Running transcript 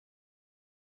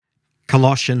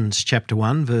Colossians chapter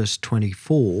 1 verse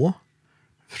 24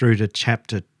 through to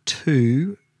chapter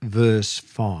 2 verse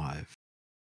 5.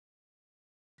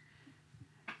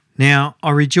 Now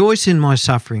I rejoice in my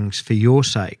sufferings for your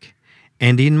sake,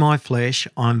 and in my flesh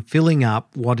I'm filling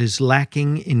up what is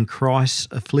lacking in Christ's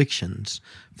afflictions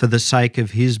for the sake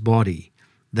of his body,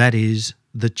 that is,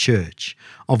 the church,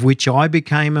 of which I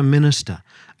became a minister,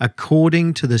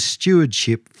 according to the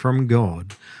stewardship from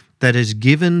God that is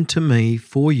given to me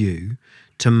for you,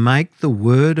 to make the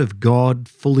word of God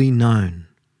fully known,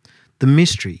 the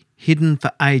mystery hidden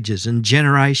for ages and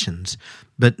generations,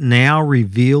 but now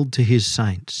revealed to his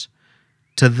saints.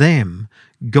 To them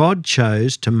God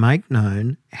chose to make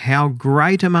known how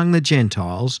great among the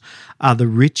Gentiles are the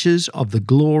riches of the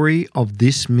glory of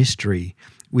this mystery,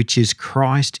 which is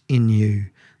Christ in you,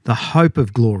 the hope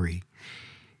of glory.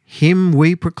 Him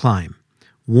we proclaim,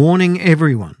 warning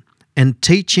everyone and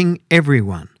teaching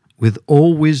everyone with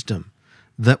all wisdom,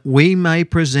 that we may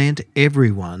present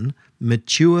everyone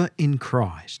mature in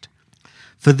Christ.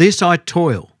 For this I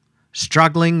toil,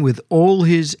 struggling with all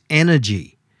his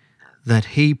energy that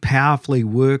he powerfully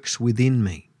works within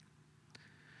me.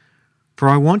 For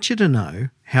I want you to know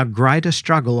how great a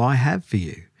struggle I have for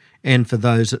you, and for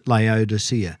those at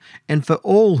Laodicea, and for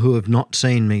all who have not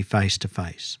seen me face to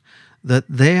face, that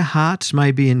their hearts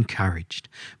may be encouraged,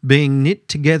 being knit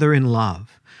together in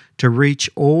love, to reach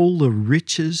all the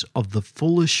riches of the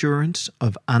full assurance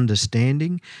of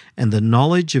understanding and the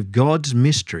knowledge of God's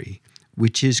mystery,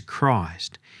 which is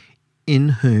Christ, in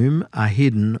whom are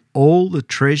hidden all the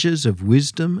treasures of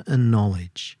wisdom and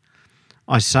knowledge.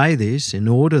 I say this in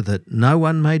order that no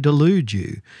one may delude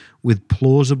you with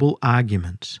plausible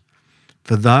arguments.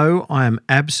 For though I am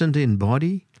absent in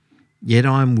body, yet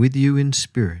I am with you in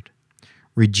spirit,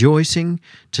 rejoicing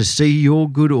to see your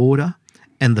good order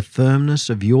and the firmness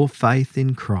of your faith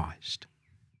in Christ.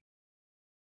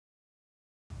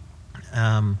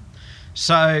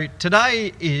 So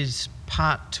today is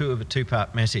part 2 of a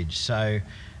 2-part message. So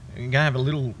we're going to have a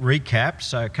little recap.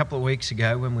 So a couple of weeks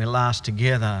ago when we were last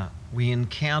together, we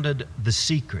encountered the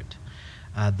secret,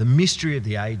 the mystery of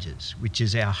the ages, which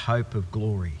is our hope of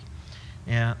glory.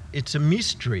 Now, it's a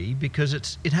mystery because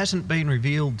it hasn't been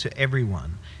revealed to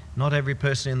everyone. Not every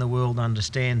person in the world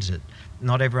understands it.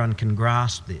 Not everyone can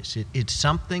grasp this. It's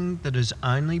something that has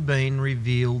only been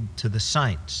revealed to the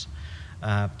saints,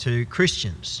 to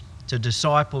Christians, to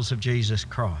disciples of Jesus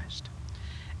Christ.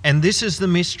 And this is the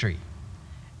mystery.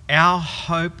 Our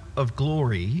hope of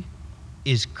glory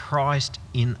is Christ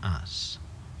in us.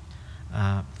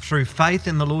 Through faith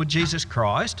in the Lord Jesus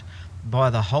Christ, by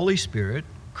the Holy Spirit,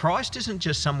 Christ isn't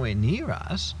just somewhere near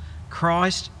us.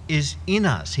 Christ is in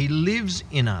us. He lives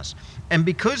in us. And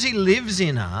because he lives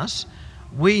in us,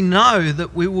 we know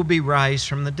that we will be raised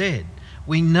from the dead.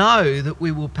 We know that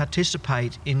we will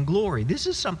participate in glory. This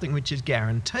is something which is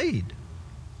guaranteed.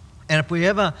 And if we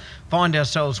ever find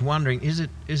ourselves wondering, is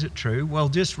it true? Well,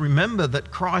 just remember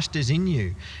that Christ is in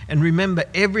you, and remember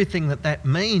everything that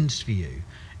means for you.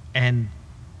 And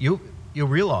you'll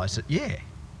realise that,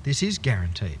 this is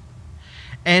guaranteed.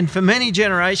 And for many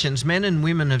generations, men and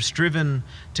women have striven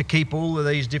to keep all of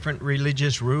these different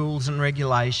religious rules and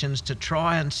regulations to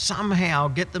try and somehow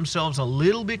get themselves a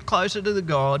little bit closer to the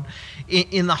God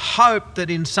in the hope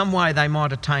that in some way they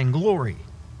might attain glory.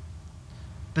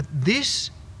 But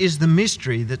this is the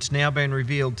mystery that's now been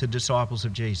revealed to disciples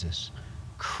of Jesus.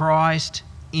 Christ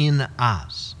in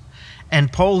us.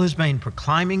 And Paul has been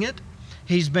proclaiming it.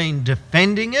 He's been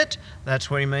defending it.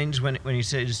 That's what he means when he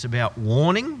says it's about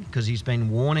warning, because he's been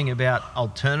warning about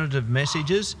alternative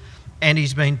messages, and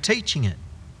he's been teaching it.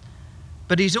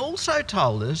 But he's also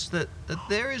told us that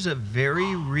there is a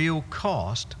very real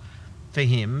cost for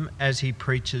him as he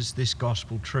preaches this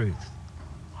gospel truth.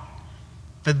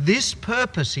 For this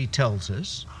purpose, he tells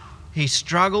us, he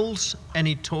struggles and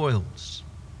he toils.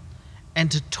 And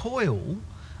to toil,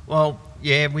 well,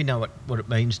 we know what it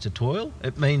means to toil.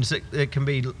 It means that there can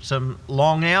be some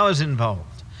long hours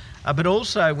involved. But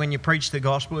also when you preach the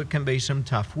gospel, it can be some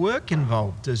tough work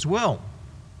involved as well.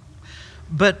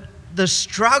 But the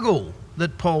struggle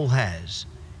that Paul has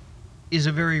is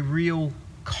a very real,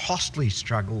 costly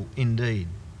struggle indeed.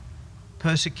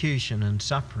 Persecution and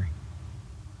suffering.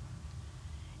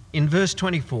 In verse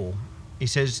 24, he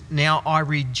says, "Now I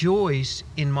rejoice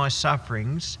in my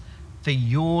sufferings for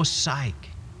your sake."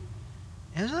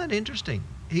 Isn't that interesting?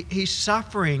 He's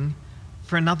suffering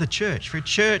for another church, for a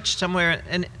church somewhere,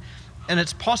 and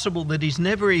it's possible that he's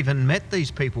never even met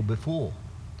these people before.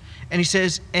 And he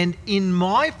says, "And in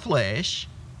my flesh,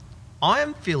 I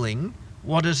am filling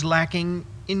what is lacking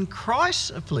in Christ's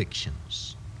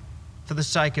afflictions for the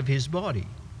sake of his body."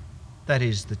 that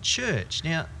is the church.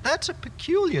 Now, that's a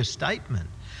peculiar statement.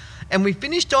 And we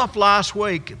finished off last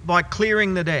week by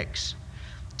clearing the decks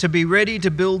to be ready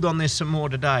to build on this some more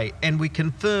today. And we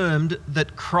confirmed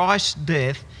that Christ's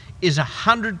death is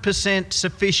 100%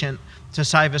 sufficient to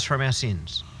save us from our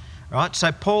sins. Right?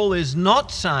 So Paul is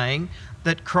not saying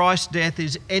that Christ's death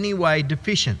is any way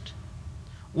deficient.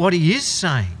 What he is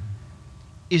saying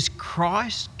is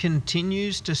Christ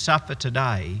continues to suffer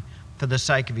today for the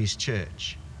sake of his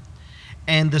church.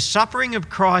 And the suffering of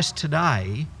Christ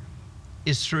today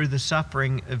is through the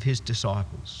suffering of his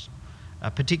disciples,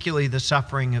 particularly the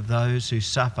suffering of those who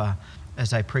suffer as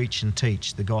they preach and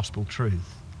teach the gospel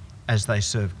truth, as they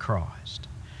serve Christ.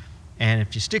 And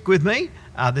if you stick with me,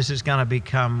 this is going to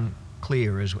become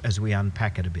clear as we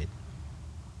unpack it a bit.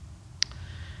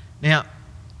 Now,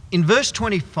 in verse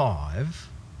 25,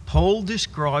 Paul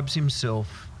describes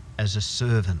himself as a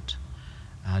servant.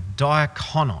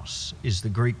 Diakonos is the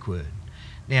Greek word.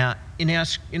 Now, in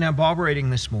our Bible reading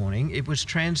this morning, it was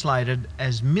translated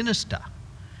as minister.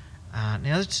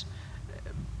 Now,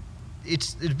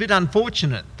 it's a bit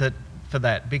unfortunate for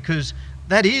that, because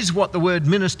that is what the word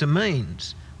minister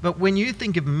means. But when you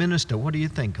think of a minister, what do you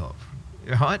think of?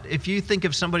 Right? If you think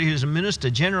of somebody who's a minister,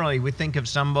 generally we think of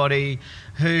somebody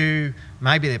who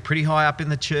maybe they're pretty high up in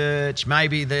the church,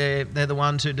 maybe they're the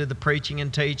ones who do the preaching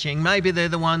and teaching, maybe they're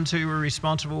the ones who are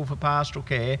responsible for pastoral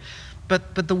care.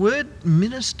 But the word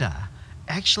minister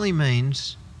actually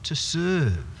means to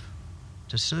serve.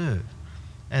 To serve.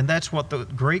 And that's what the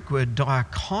Greek word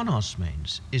diakonos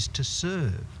means, is to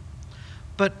serve.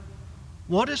 But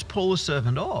what is Paul a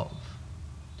servant of?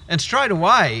 And straight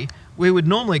away, we would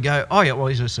normally go, oh yeah, well,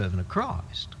 he's a servant of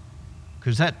Christ.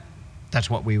 Because that's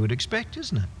what we would expect,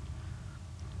 isn't it?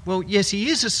 Well, yes, he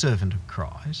is a servant of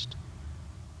Christ,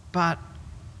 but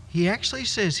he actually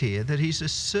says here that he's a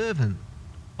servant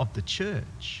of the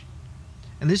church.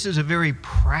 And this is a very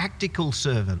practical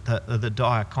servant, the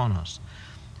diakonos.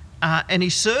 And he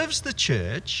serves the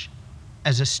church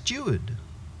as a steward.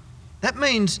 That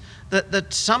means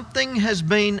that something has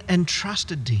been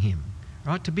entrusted to him.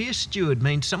 Right? To be a steward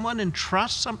means someone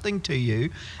entrusts something to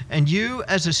you, and you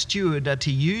as a steward are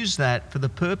to use that for the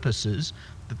purposes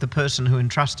that the person who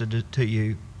entrusted it to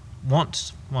you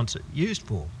wants it used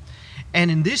for. And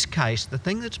in this case, the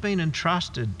thing that's been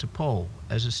entrusted to Paul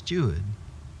as a steward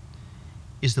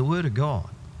is the Word of God.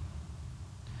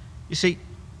 You see,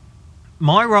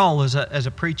 my role as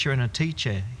a preacher and a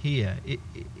teacher here,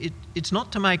 it's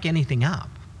not to make anything up.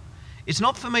 It's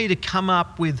not for me to come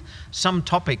up with some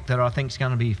topic that I think is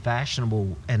going to be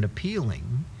fashionable and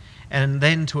appealing, and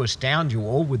then to astound you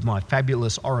all with my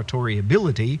fabulous oratory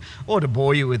ability, or to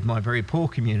bore you with my very poor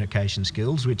communication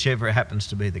skills, whichever happens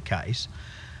to be the case.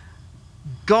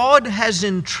 God has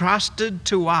entrusted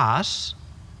to us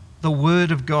the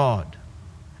Word of God,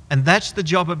 and that's the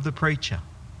job of the preacher.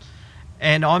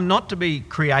 And I'm not to be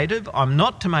creative, I'm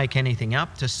not to make anything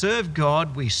up. To serve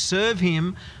God, we serve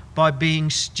Him by being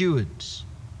stewards.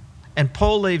 And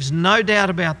Paul leaves no doubt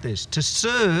about this. To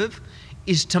serve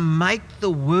is to make the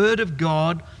Word of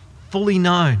God fully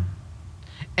known.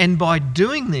 And by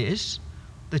doing this,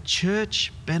 the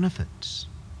church benefits.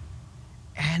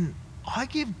 And I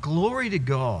give glory to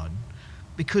God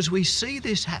because we see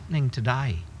this happening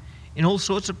today in all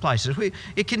sorts of places.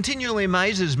 It continually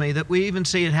amazes me that we even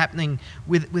see it happening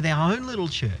with our own little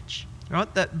church.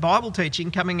 Right? That Bible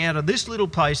teaching coming out of this little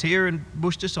place here in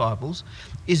Bush Disciples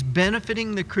is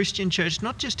benefiting the Christian church,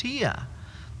 not just here,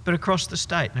 but across the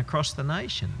state and across the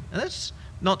nation. And that's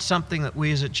not something that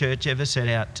we as a church ever set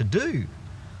out to do.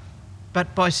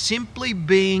 But by simply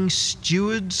being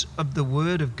stewards of the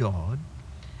Word of God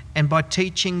and by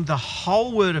teaching the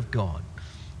whole Word of God,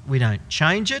 we don't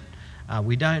change it,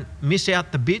 we don't miss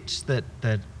out the bits that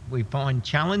we find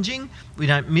challenging. We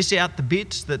don't miss out the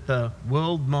bits that the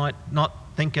world might not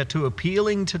think are too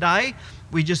appealing today.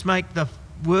 We just make the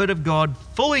Word of God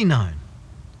fully known.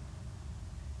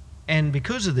 And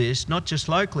because of this, not just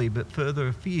locally but further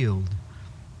afield,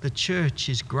 the church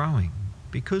is growing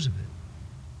because of it.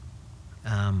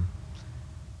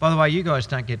 By the way, you guys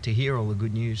don't get to hear all the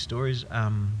good news stories.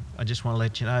 I just want to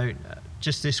let you know,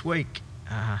 just this week,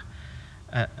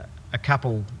 a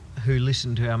couple who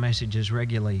listen to our messages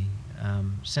regularly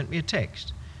sent me a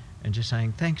text and just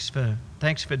saying, thanks for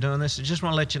doing this. I just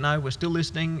want to let you know we're still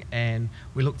listening and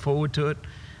we look forward to it.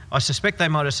 I suspect they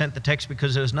might have sent the text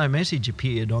because there was no message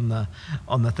appeared on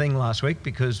the thing last week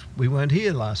because we weren't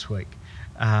here last week.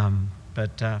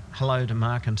 But hello to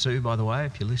Mark and Sue, by the way,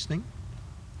 if you're listening.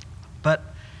 But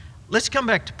let's come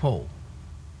back to Paul.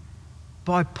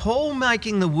 By Paul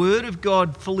making the Word of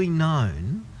God fully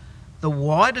known, the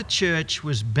wider church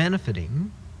was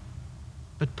benefiting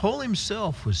But Paul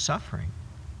himself was suffering.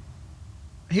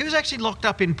 He was actually locked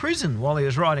up in prison while he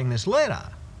was writing this letter.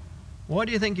 Why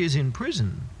do you think he was in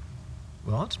prison?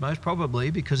 Well, it's most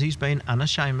probably because he's been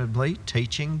unashamedly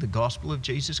teaching the gospel of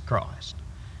Jesus Christ,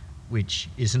 which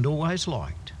isn't always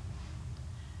liked.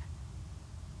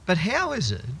 But how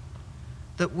is it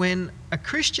that when a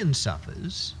Christian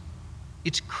suffers,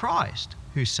 it's Christ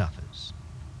who suffers?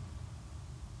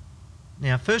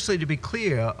 Now, firstly, to be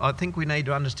clear, I think we need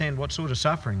to understand what sort of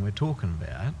suffering we're talking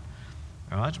about.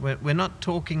 All right? We're not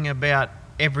talking about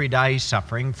everyday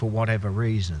suffering for whatever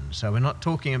reason. So we're not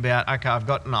talking about, okay, I've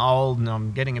gotten old and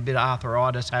I'm getting a bit of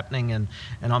arthritis happening and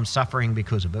I'm suffering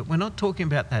because of it. We're not talking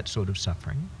about that sort of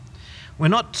suffering. We're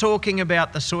not talking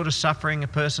about the sort of suffering a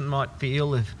person might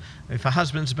feel if a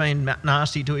husband's been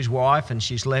nasty to his wife and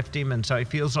she's left him and so he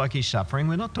feels like he's suffering.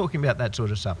 We're not talking about that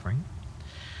sort of suffering.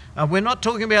 We're not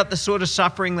talking about the sort of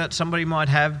suffering that somebody might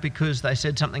have because they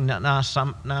said something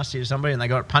nasty to somebody and they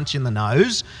got a punch in the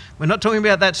nose. We're not talking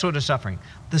about that sort of suffering.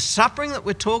 The suffering that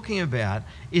we're talking about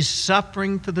is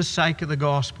suffering for the sake of the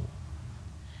gospel.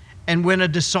 And when a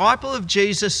disciple of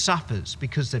Jesus suffers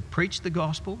because they've preached the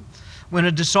gospel, when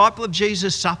a disciple of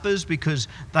Jesus suffers because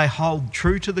they hold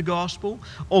true to the gospel,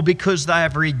 or because they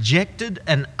have rejected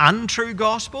an untrue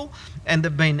gospel and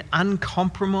they've been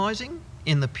uncompromising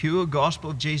in the pure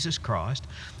gospel of Jesus Christ,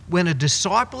 when a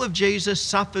disciple of Jesus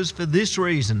suffers for this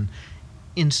reason,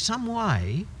 in some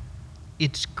way,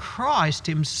 it's Christ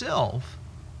himself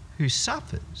who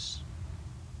suffers.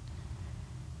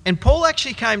 And Paul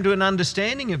actually came to an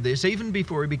understanding of this even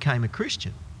before he became a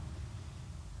Christian.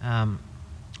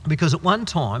 Because at one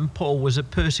time, Paul was a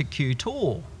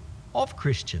persecutor of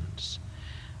Christians.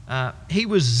 He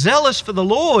was zealous for the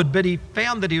Lord, but he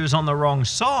found that he was on the wrong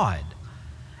side.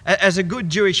 As a good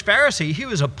Jewish Pharisee, he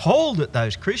was appalled at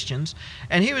those Christians,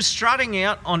 and he was strutting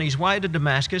out on his way to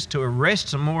Damascus to arrest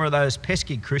some more of those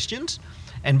pesky Christians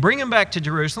and bring them back to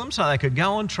Jerusalem so they could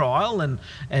go on trial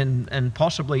and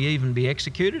possibly even be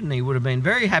executed, and he would have been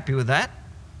very happy with that.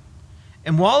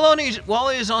 And while he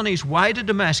was on his way to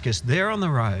Damascus, there on the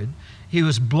road, he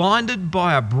was blinded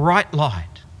by a bright light.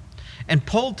 And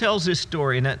Paul tells this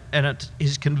story, and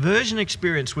his conversion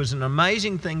experience was an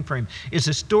amazing thing for him. It's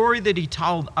a story that he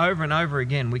told over and over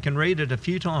again. We can read it a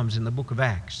few times in the book of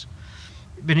Acts.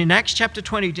 But in Acts chapter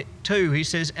 22, he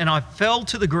says, "And I fell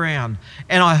to the ground,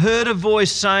 and I heard a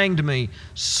voice saying to me,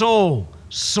 'Saul,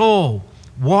 Saul,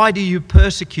 why do you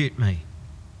persecute me?'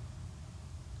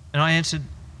 And I answered,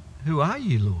 'Who are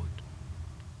you, Lord?'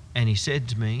 And he said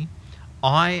to me,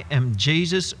 'I am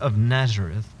Jesus of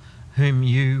Nazareth, whom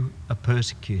you are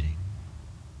persecuting.'"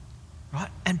 Right?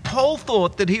 And Paul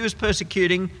thought that he was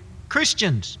persecuting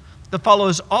Christians, the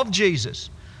followers of Jesus.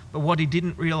 But what he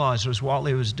didn't realise was while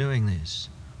he was doing this,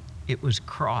 it was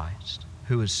Christ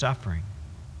who was suffering.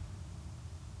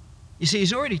 You see,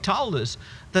 he's already told us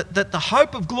that the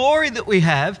hope of glory that we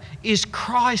have is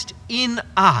Christ in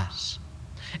us.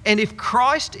 And if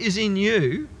Christ is in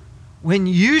you, when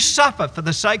you suffer for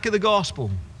the sake of the gospel,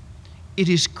 it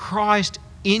is Christ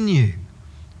in you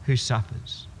who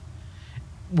suffers.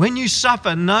 When you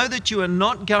suffer, know that you are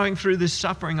not going through this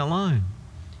suffering alone.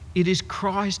 It is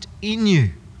Christ in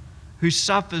you who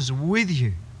suffers with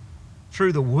you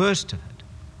through the worst of it.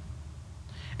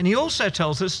 And he also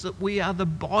tells us that we are the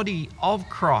body of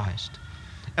Christ.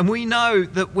 And we know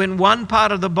that when one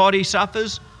part of the body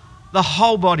suffers, the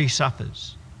whole body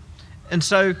suffers. And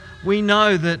so we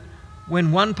know that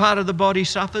when one part of the body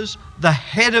suffers, the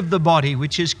head of the body,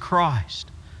 which is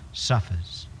Christ,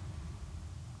 suffers.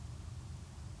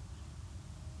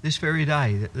 This very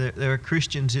day, there are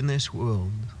Christians in this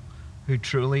world who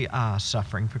truly are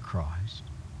suffering for Christ.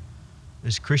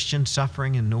 There's Christians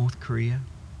suffering in North Korea,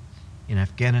 in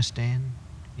Afghanistan,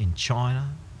 in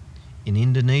China, in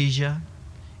Indonesia,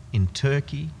 in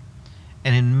Turkey,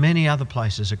 and in many other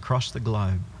places across the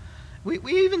globe. We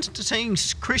even seeing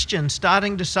Christians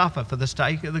starting to suffer for the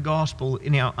sake of the gospel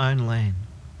in our own land.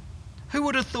 Who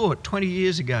would have thought 20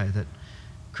 years ago that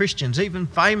Christians, even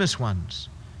famous ones,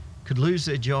 could lose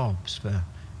their jobs for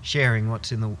sharing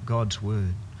what's in God's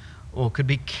word, or could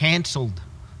be cancelled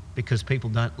because people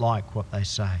don't like what they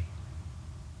say?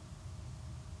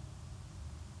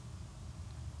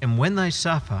 And when they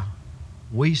suffer,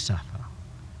 we suffer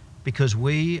because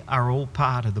we are all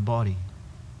part of the body.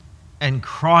 And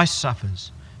Christ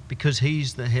suffers because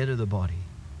he's the head of the body.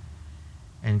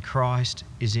 And Christ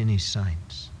is in his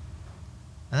saints.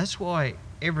 And that's why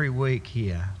every week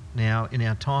here, now in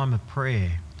our time of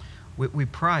prayer, we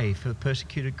pray for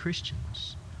persecuted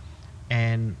Christians.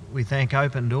 And we thank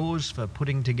Open Doors for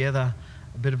putting together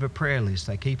a bit of a prayer list.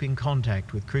 They keep in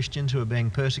contact with Christians who are being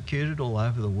persecuted all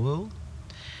over the world.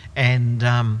 And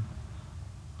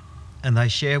they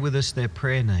share with us their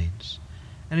prayer needs.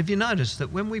 And if you notice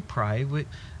that when we pray,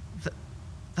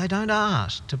 they don't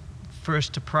ask for us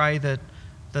to pray that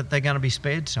they're going to be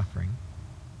spared suffering.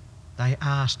 They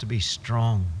ask to be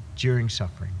strong during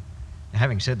suffering. Now,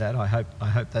 having said that, I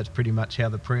hope that's pretty much how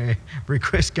the prayer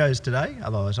request goes today.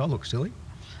 Otherwise, I'll look silly.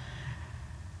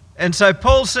 And so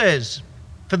Paul says,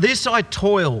 "For this I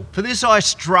toil, for this I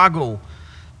struggle."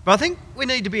 But I think we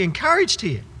need to be encouraged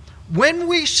here. When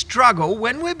we struggle,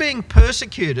 when we're being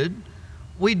persecuted,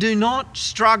 we do not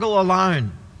struggle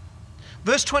alone.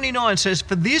 Verse 29 says,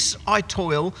 "For this I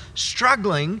toil,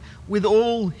 struggling with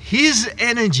all his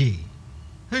energy."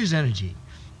 Whose energy?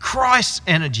 Christ's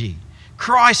energy.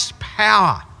 Christ's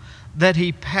power, that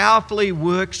he powerfully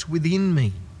works within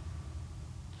me.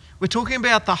 We're talking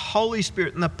about the Holy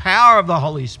Spirit and the power of the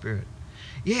Holy Spirit.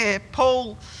 Yeah,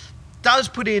 Paul does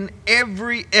put in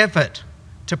every effort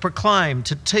to proclaim,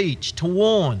 to teach, to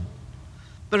warn.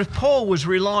 But if Paul was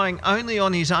relying only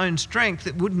on his own strength,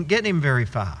 it wouldn't get him very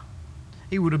far.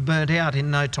 He would have burnt out in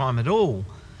no time at all.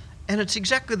 And it's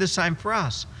exactly the same for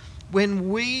us. When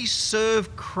we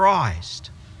serve Christ,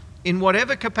 in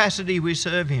whatever capacity we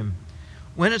serve him,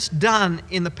 when it's done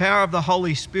in the power of the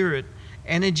Holy Spirit,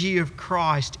 energy of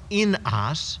Christ in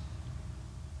us,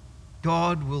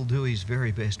 God will do his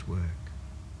very best work.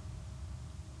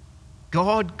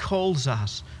 God calls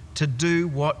us to do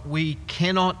what we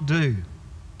cannot do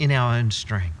in our own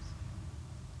strength.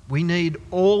 We need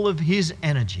all of his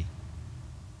energy.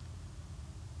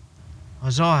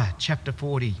 Isaiah chapter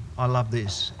 40, I love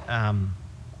this.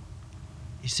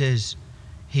 He says,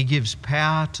 "He gives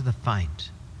power to the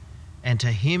faint, and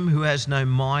to him who has no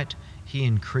might, he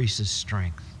increases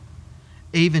strength.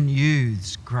 Even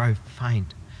youths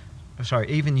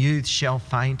shall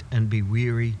faint and be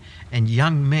weary, and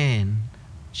young men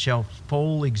shall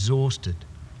fall exhausted.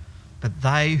 But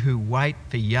they who wait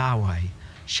for Yahweh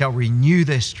shall renew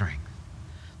their strength.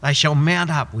 They shall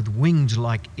mount up with wings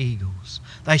like eagles.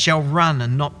 They shall run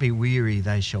and not be weary.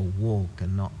 They shall walk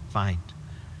and not faint."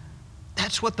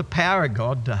 That's what the power of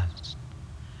God does.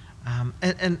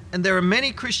 And there are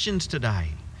many Christians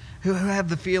today who have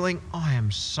the feeling, "I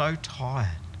am so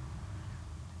tired."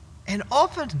 And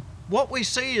often what we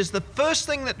see is the first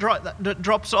thing that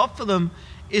drops off for them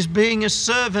is being a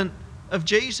servant of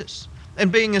Jesus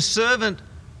and being a servant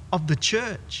of the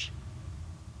church.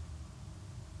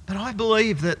 But I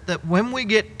believe that when we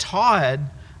get tired,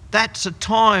 that's a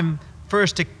time for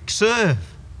us to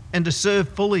serve and to serve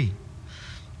fully.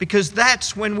 Because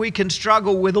that's when we can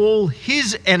struggle with all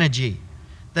his energy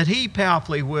that he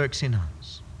powerfully works in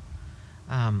us.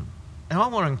 And I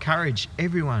want to encourage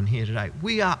everyone here today.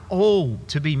 We are all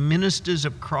to be ministers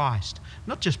of Christ,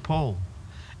 not just Paul.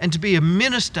 And to be a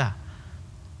minister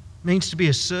means to be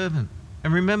a servant.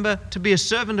 And remember, to be a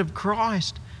servant of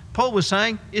Christ, Paul was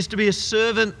saying, is to be a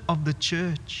servant of the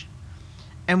church.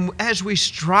 And as we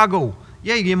struggle,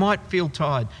 yeah, you might feel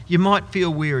tired, you might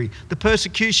feel weary, the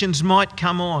persecutions might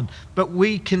come on, but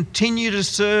we continue to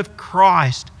serve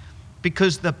Christ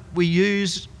because we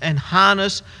use and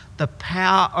harness the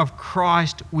power of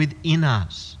Christ within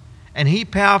us. And he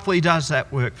powerfully does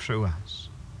that work through us.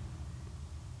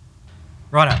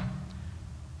 Righto.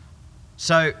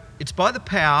 So it's by the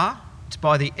power, it's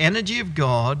by the energy of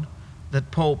God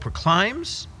that Paul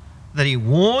proclaims, that he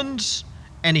warns,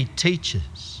 and he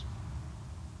teaches.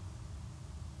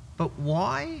 But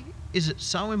why is it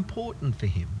so important for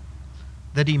him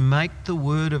that he make the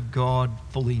word of God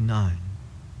fully known?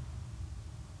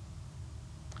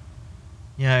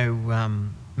 You know,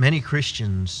 many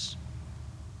Christians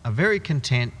are very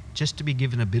content just to be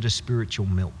given a bit of spiritual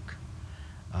milk.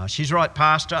 She's right,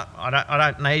 Pastor, I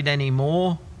don't need any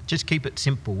more. Just keep it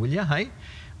simple, will you, hey?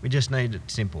 We just need it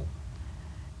simple.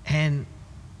 And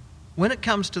when it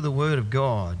comes to the Word of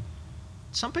God,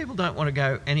 some people don't want to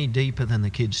go any deeper than the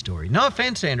kid's story. No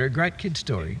offence, Andrew, great kid's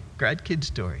story.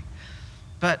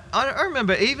 But I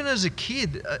remember even as a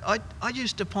kid, I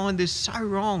used to find this so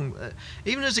wrong.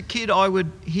 Even as a kid, I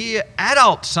would hear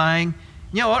adults saying,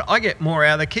 "You know what, I get more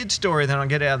out of the kid's story than I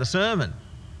get out of the sermon."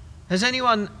 Has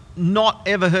anyone not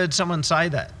ever heard someone say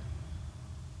that?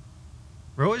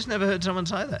 Roy's never heard someone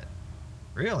say that?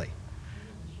 Really?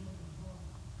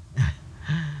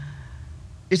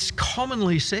 It's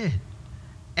commonly said.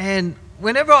 And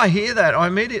whenever I hear that, I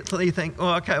immediately think,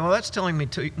 oh, okay, well, that's telling me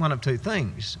one of two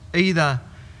things. Either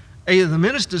the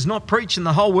minister's not preaching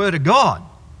the whole Word of God,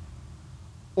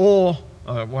 or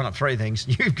one of three things,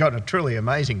 you've got a truly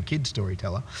amazing kid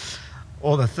storyteller.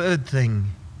 Or the third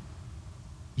thing,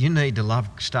 you need to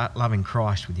start loving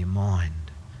Christ with your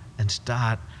mind and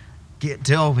start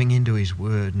delving into his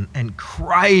word and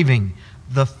craving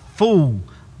the full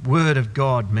Word of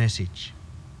God message.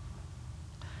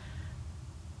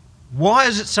 Why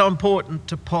is it so important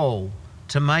to Paul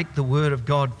to make the Word of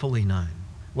God fully known?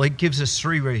 Well, he gives us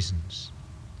 3 reasons.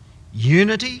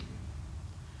 Unity,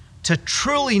 to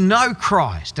truly know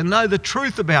Christ and know the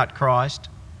truth about Christ.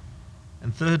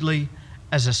 And thirdly,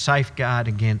 as a safeguard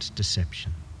against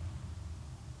deception.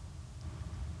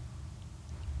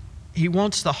 He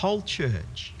wants the whole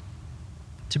church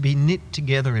to be knit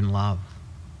together in love.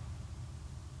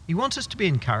 He wants us to be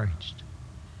encouraged.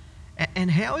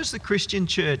 And how is the Christian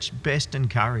church best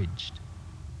encouraged?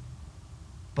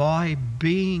 By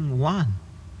being one.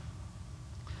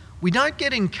 We don't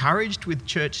get encouraged with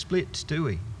church splits, do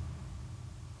we?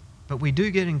 But we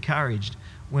do get encouraged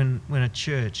when a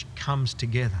church comes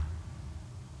together.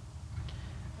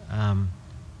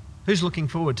 Who's looking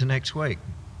forward to next week?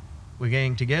 We're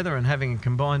getting together and having a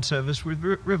combined service with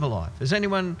River Life. Is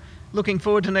anyone looking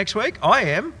forward to next week? I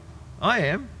am.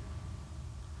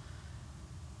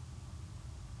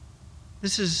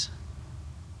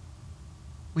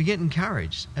 We get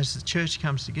encouraged as the church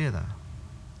comes together.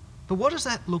 But what does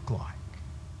that look like?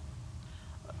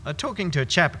 I was talking to a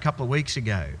chap a couple of weeks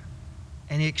ago,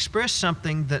 and he expressed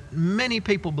something that many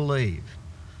people believe,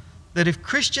 that if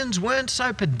Christians weren't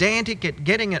so pedantic at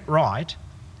getting it right,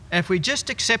 if we just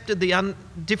accepted the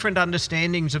different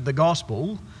understandings of the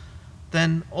gospel,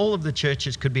 then all of the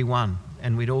churches could be one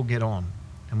and we'd all get on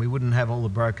and we wouldn't have all the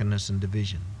brokenness and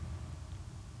division.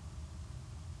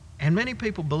 And many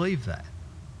people believe that.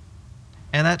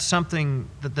 And that's something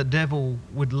that the devil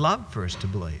would love for us to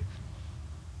believe.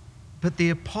 But the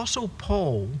Apostle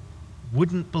Paul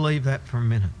wouldn't believe that for a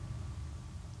minute.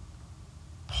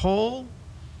 Paul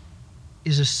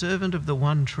is a servant of the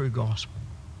one true gospel.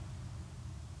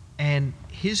 And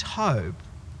his hope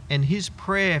and his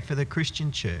prayer for the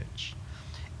Christian church,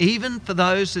 even for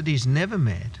those that he's never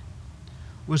met,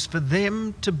 was for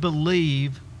them to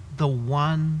believe the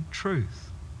one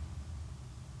truth.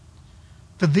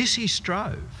 For this he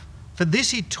strove. For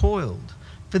this he toiled.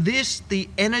 For this the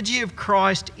energy of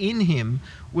Christ in him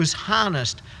was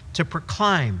harnessed to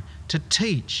proclaim, to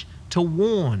teach, to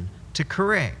warn, to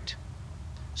correct,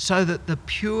 so that the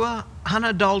pure,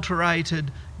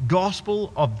 unadulterated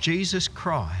gospel of Jesus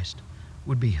Christ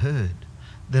would be heard,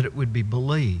 that it would be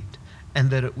believed, and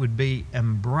that it would be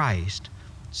embraced,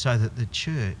 so that the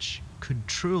church could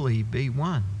truly be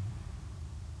one.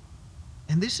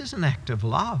 And this is an act of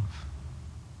love.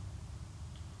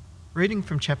 Reading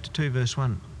from chapter 2, verse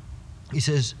 1, he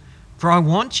says, "For I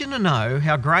want you to know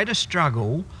how great a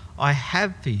struggle I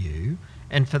have for you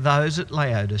and for those at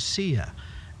Laodicea."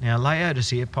 Now,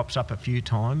 Laodicea pops up a few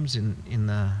times in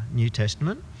the New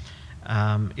Testament.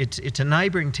 It's a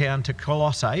neighbouring town to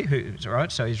Colossae,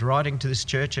 so he's writing to this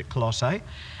church at Colossae,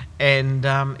 and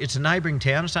it's a neighbouring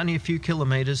town. It's only a few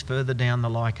kilometres further down the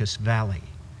Lycus Valley.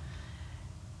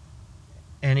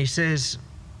 And he says,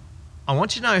 "I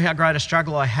want you to know how great a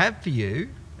struggle I have for you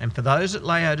and for those at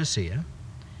Laodicea,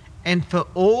 and for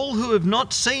all who have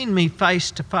not seen me face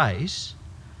to face,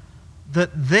 that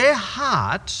their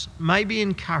hearts may be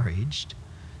encouraged,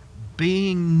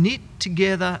 being knit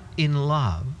together in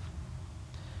love,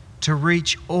 to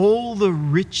reach all the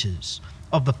riches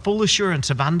of the full assurance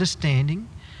of understanding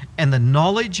and the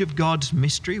knowledge of God's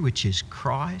mystery, which is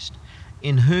Christ,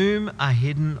 in whom are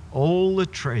hidden all the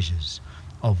treasures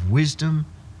of wisdom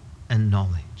and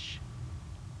knowledge."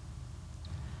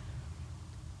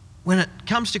 When it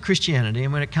comes to Christianity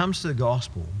and when it comes to the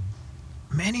gospel,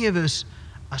 many of us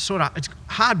are it's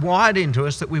hardwired into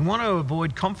us that we want to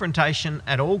avoid confrontation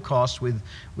at all costs with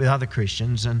other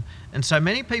Christians. And so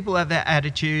many people have that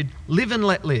attitude, live and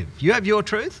let live. You have your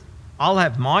truth, I'll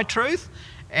have my truth,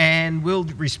 and we'll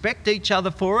respect each other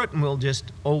for it and we'll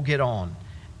just all get on.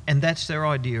 And that's their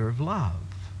idea of love.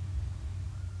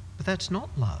 But that's not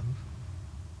love.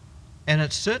 And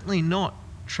it's certainly not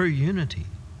true unity.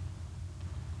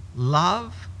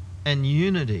 Love and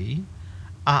unity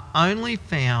are only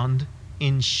found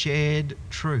in shared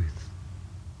truth.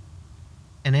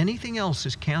 And anything else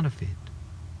is counterfeit.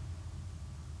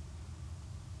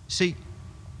 See,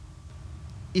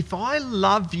 if I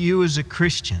love you as a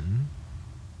Christian,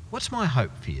 what's my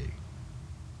hope for you?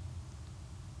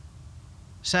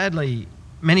 Sadly,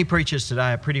 many preachers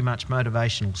today are pretty much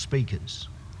motivational speakers,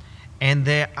 and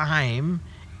their aim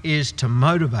is to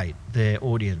motivate their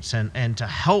audience and to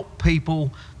help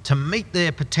people to meet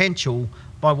their potential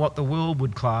by what the world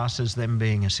would class as them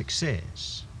being a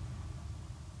success.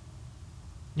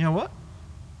 You know what?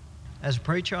 As a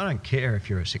preacher, I don't care if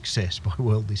you're a success by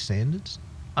worldly standards.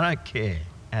 I don't care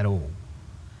at all.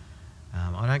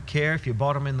 I don't care if you're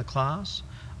bottom in the class.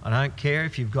 I don't care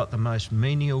if you've got the most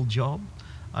menial job.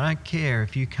 I don't care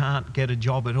if you can't get a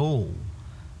job at all,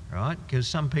 right? Because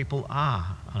some people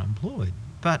are unemployed.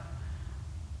 But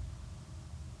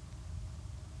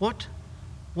what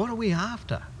are we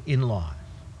after in life?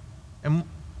 And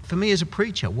for me as a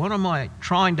preacher, what am I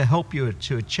trying to help you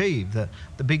to achieve? The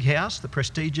big house, the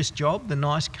prestigious job, the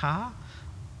nice car?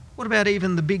 What about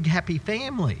even the big happy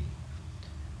family?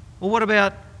 Or what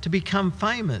about to become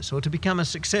famous or to become a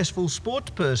successful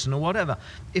sports person or whatever?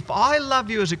 If I love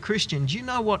you as a Christian, do you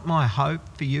know what my hope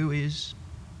for you is?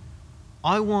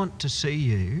 I want to see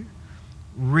you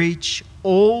reach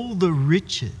all the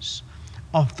riches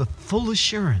of the full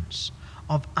assurance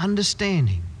of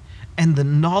understanding and the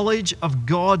knowledge of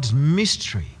God's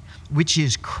mystery, which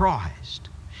is Christ,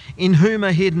 in whom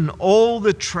are hidden all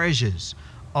the treasures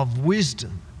of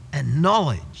wisdom and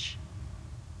knowledge.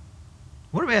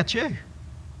 What about you?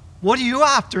 What are you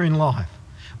after in life?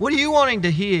 What are you wanting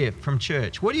to hear from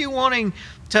church? What are you wanting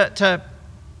to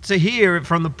hear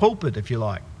from the pulpit, if you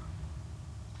like?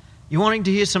 You wanting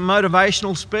to hear some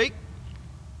motivational speak?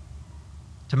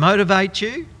 To motivate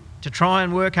you to try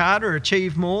and work harder,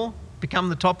 achieve more, become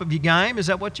the top of your game? Is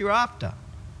that what you're after?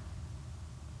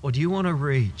 Or do you want to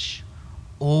reach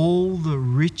all the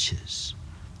riches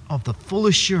of the full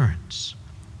assurance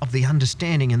of the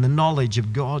understanding and the knowledge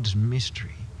of God's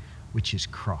mystery, which is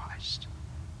Christ?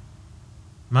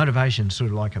 Motivation's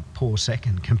sort of like a poor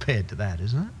second compared to that,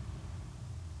 isn't it?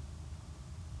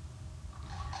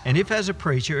 And if as a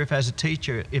preacher, if as a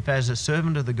teacher, if as a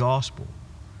servant of the gospel,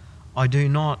 I do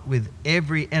not, with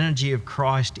every energy of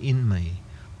Christ in me,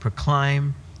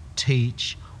 proclaim,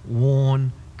 teach,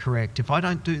 warn, correct, if I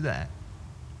don't do that,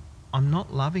 I'm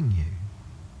not loving you.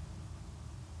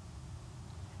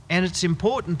 And it's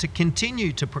important to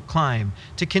continue to proclaim,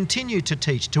 to continue to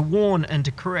teach, to warn and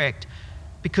to correct,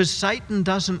 because Satan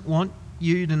doesn't want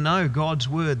you to know God's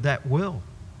word that well.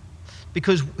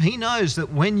 Because he knows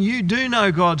that when you do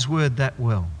know God's word that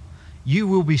well, you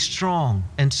will be strong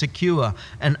and secure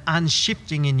and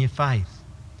unshifting in your faith.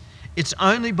 It's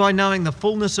only by knowing the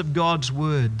fullness of God's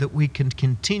word that we can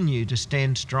continue to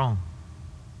stand strong.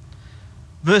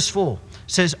 Verse 4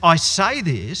 says, I say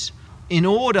this in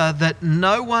order that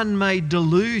no one may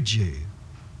delude you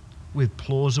with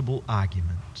plausible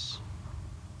arguments.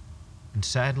 And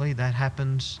sadly, that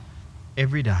happens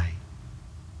every day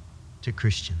to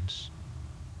Christians.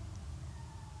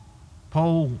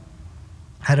 Paul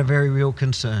had a very real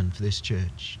concern for this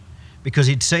church because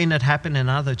he'd seen it happen in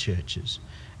other churches.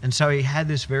 And so he had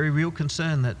this very real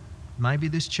concern that maybe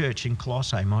this church in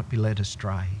Colossae might be led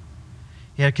astray.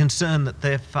 He had a concern that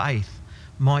their faith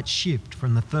might shift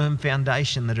from the firm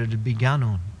foundation that it had begun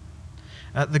on.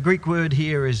 The Greek word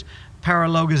here is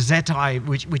paralogozetai,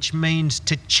 which means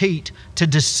to cheat, to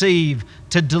deceive,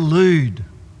 to delude.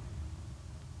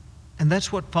 And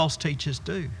that's what false teachers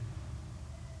do.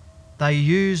 They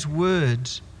use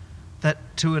words that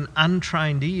to an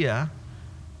untrained ear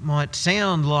might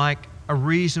sound like a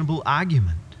reasonable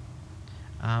argument.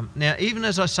 Now, even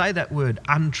as I say that word,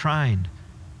 untrained,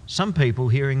 some people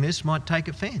hearing this might take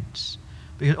offence.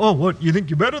 Because, oh, what, you think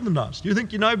you're better than us? You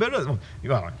think you know better?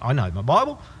 Well, I know my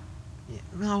Bible.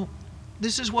 No,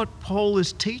 this is what Paul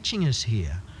is teaching us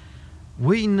here.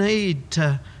 We need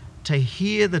to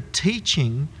hear the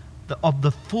teaching of the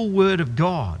full word of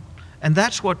God. And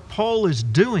that's what Paul is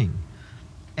doing.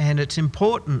 And it's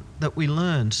important that we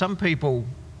learn. Some people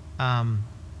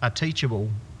are teachable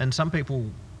and some people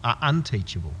are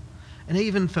unteachable. And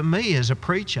even for me as a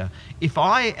preacher, if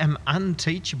I am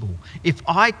unteachable, if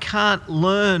I can't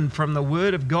learn from the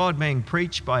word of God being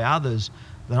preached by others,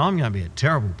 then I'm going to be a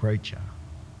terrible preacher.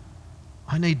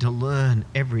 I need to learn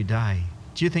every day.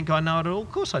 Do you think I know it all?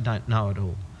 Of course I don't know it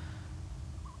all.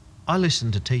 I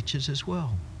listen to teachers as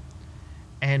well.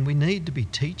 And we need to be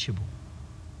teachable.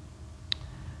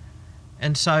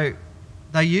 And so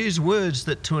they use words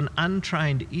that to an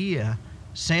untrained ear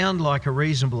sound like a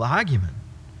reasonable argument.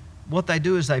 What they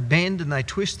do is they bend and they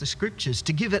twist the scriptures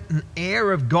to give it an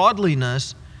air of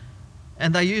godliness,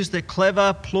 and they use their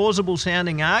clever, plausible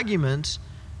sounding arguments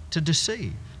to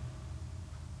deceive.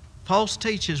 False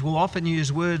teachers will often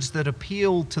use words that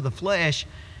appeal to the flesh,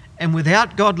 and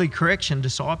without godly correction,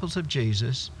 disciples of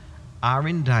Jesus are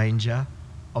in danger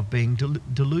of being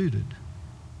deluded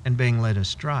and being led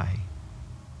astray.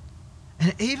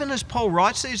 And even as Paul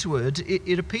writes these words,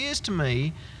 it appears to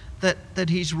me that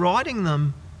he's writing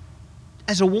them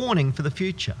as a warning for the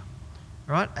future.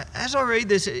 Right? As I read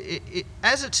this,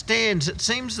 as it stands, it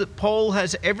seems that Paul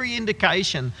has every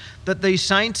indication that these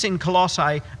saints in Colossae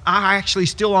are actually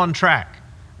still on track.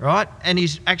 Right? And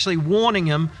he's actually warning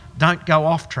them, don't go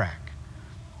off track.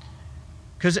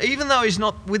 Because even though he's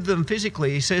not with them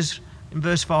physically, he says in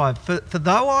verse 5, For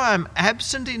though I am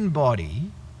absent in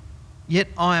body, yet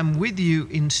I am with you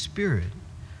in spirit,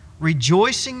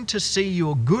 rejoicing to see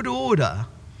your good order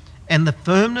and the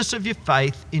firmness of your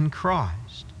faith in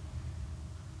Christ.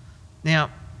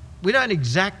 Now, we don't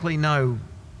exactly know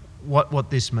what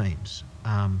this means.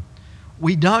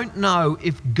 We don't know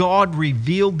if God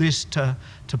revealed this to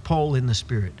Paul in the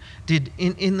Spirit.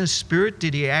 In the Spirit,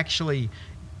 did he actually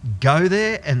go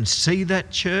there and see that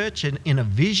church in a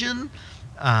vision?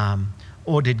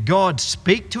 Or did God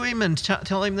speak to him and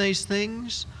tell him these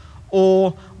things?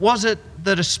 Or was it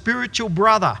that a spiritual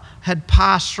brother had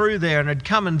passed through there and had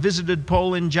come and visited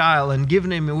Paul in jail and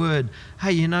given him a word?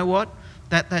 Hey, you know what?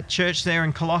 That church there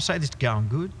in Colossae, it's going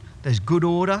good. There's good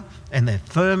order and they're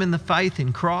firm in the faith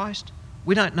in Christ.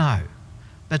 We don't know.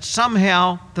 But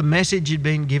somehow the message had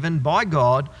been given by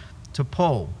God to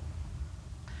Paul.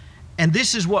 And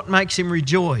this is what makes him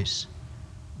rejoice.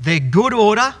 Their good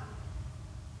order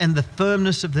and the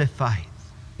firmness of their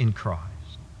faith in Christ.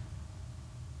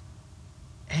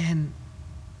 And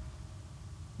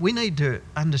we need to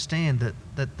understand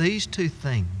that these two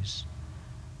things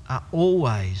are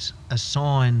always a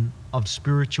sign of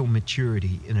spiritual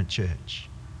maturity in a church.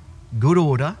 Good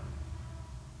order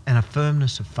and a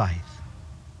firmness of faith.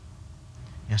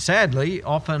 Now, sadly,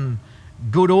 often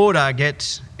good order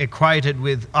gets equated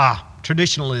with,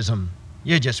 traditionalism.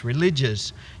 You're just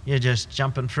religious. You're just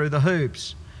jumping through the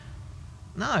hoops.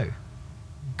 No.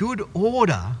 Good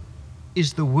order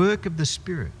is the work of the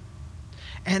Spirit.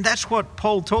 And that's what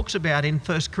Paul talks about in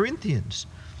 1 Corinthians.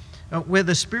 Where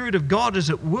the Spirit of God is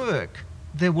at work,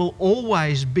 there will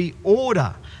always be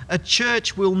order. A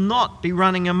church will not be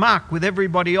running amok with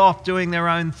everybody off doing their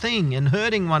own thing and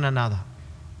hurting one another.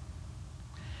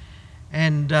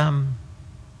 And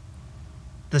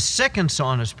the second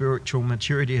sign of spiritual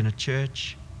maturity in a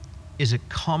church is a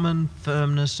common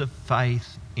firmness of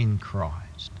faith in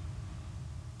Christ.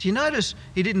 Do you notice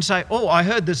he didn't say, I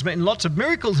heard there's been lots of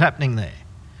miracles happening there.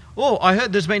 I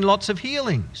heard there's been lots of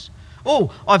healings.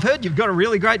 I've heard you've got a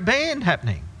really great band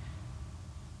happening.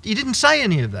 He didn't say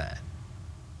any of that.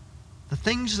 The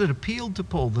things that appealed to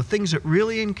Paul, the things that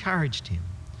really encouraged him,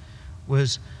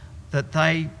 was that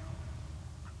they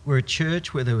were a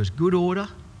church where there was good order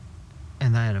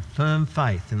and they had a firm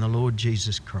faith in the Lord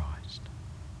Jesus Christ.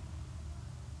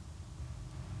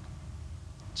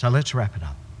 So let's wrap it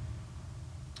up.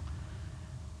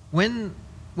 When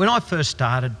I first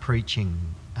started preaching,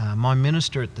 my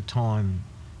minister at the time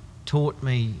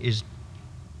is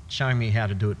showing me how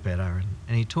to do it better,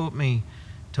 and he taught me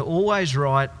to always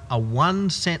write a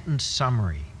one-sentence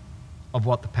summary of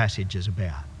what the passage is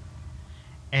about.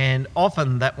 And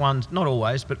often that one, not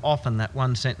always, but often that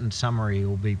one-sentence summary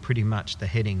will be pretty much the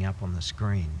heading up on the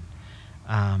screen.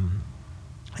 And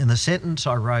the sentence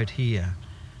I wrote here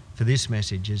for this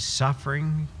message is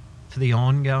suffering for the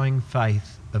ongoing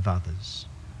faith of others.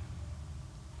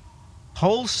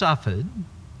 Paul suffered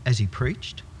as he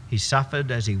preached. He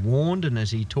suffered as he warned and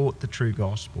as he taught the true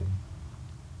gospel.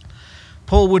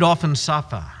 Paul would often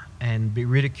suffer and be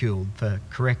ridiculed for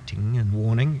correcting and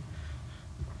warning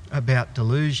about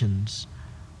delusions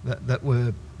that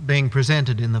were being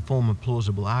presented in the form of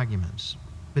plausible arguments.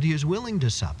 But he was willing to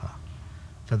suffer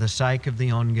for the sake of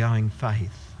the ongoing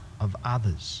faith of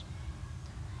others.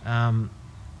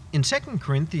 In 2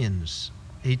 Corinthians,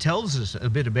 he tells us a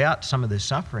bit about some of this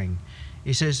suffering.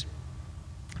 He says,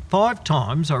 5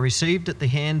 times I received at the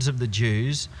hands of the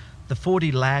Jews the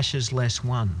 40 lashes less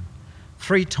one.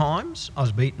 3 times I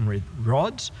was beaten with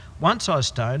rods. Once I was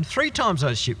stoned. 3 times I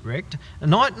was shipwrecked. A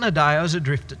night and a day I was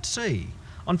adrift at sea.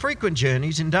 On frequent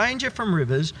journeys, in danger from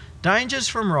rivers, dangers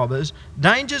from robbers,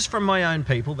 dangers from my own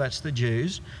people, that's the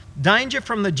Jews, danger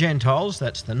from the Gentiles,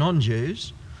 that's the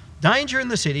non-Jews, danger in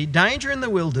the city, danger in the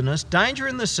wilderness, danger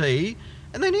in the sea.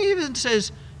 And then he even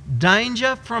says,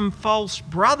 danger from false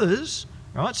brothers,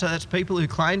 right? So that's people who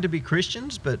claim to be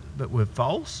Christians but were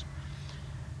false.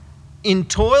 In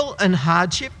toil and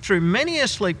hardship through many a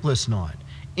sleepless night,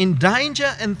 in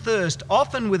danger and thirst,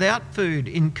 often without food,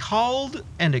 in cold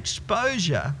and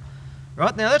exposure.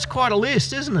 Right? Now that's quite a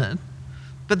list, isn't it?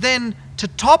 But then to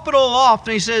top it all off,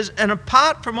 and he says, and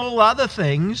apart from all other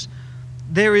things,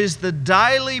 there is the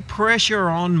daily pressure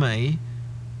on me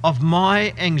of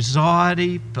my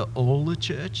anxiety for all the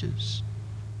churches.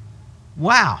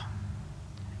 Wow.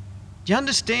 Do you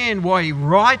understand why he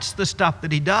writes the stuff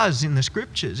that he does in the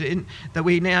scriptures, that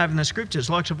we now have in the scriptures,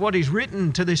 like of what he's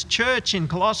written to this church in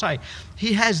Colossae?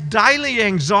 He has daily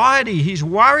anxiety. He's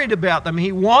worried about them.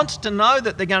 He wants to know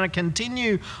that they're going to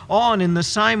continue on in the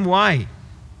same way.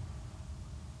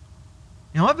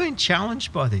 Now, I've been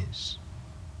challenged by this.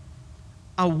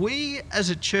 Are we as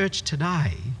a church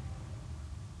today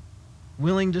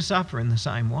willing to suffer in the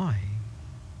same way?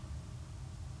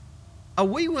 Are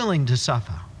we willing to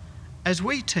suffer as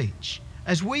we teach,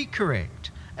 as we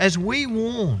correct, as we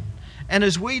warn, and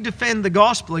as we defend the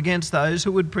gospel against those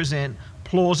who would present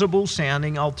plausible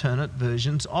sounding alternate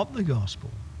versions of the gospel?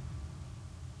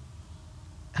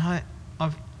 And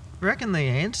I reckon the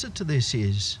answer to this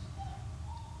is,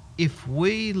 if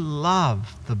we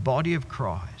love the body of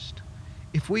Christ,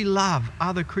 if we love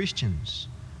other Christians,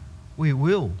 we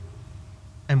will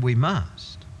and we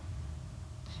must.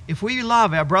 If we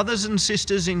love our brothers and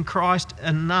sisters in Christ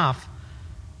enough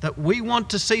that we want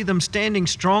to see them standing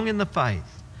strong in the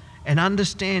faith and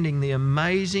understanding the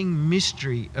amazing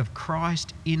mystery of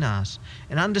Christ in us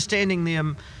and understanding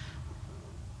the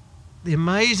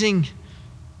amazing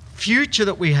future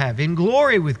that we have in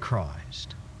glory with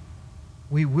Christ,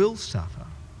 we will suffer.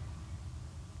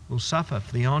 We'll suffer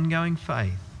for the ongoing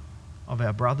faith of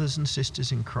our brothers and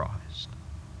sisters in Christ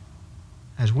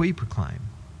as we proclaim,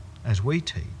 as we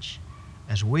teach,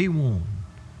 as we warn,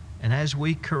 and as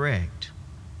we correct,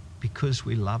 because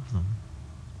we love them.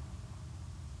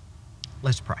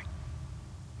 Let's pray.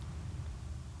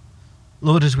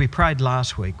 Lord, as we prayed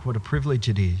last week, what a privilege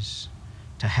it is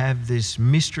to have this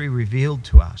mystery revealed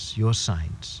to us, your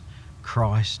saints,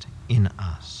 Christ in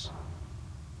us.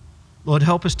 Lord,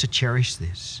 help us to cherish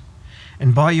this.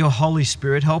 And by your Holy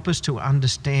Spirit, help us to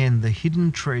understand the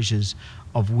hidden treasures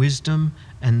of wisdom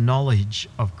and knowledge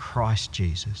of Christ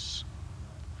Jesus.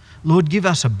 Lord, give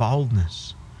us a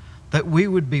boldness that we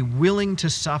would be willing to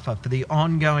suffer for the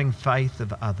ongoing faith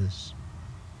of others,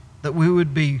 that we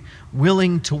would be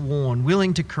willing to warn,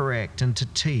 willing to correct and to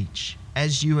teach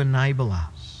as you enable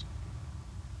us.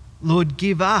 Lord,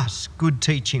 give us good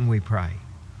teaching, we pray,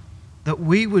 that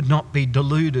we would not be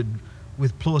deluded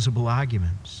with plausible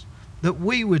arguments, that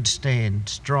we would stand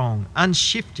strong,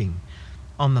 unshifting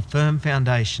on the firm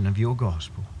foundation of your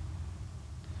gospel.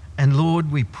 And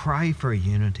Lord, we pray for a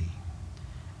unity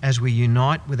as we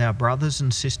unite with our brothers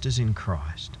and sisters in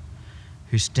Christ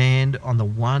who stand on the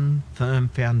one firm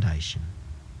foundation.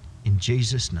 In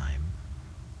Jesus' name,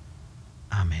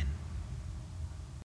 amen.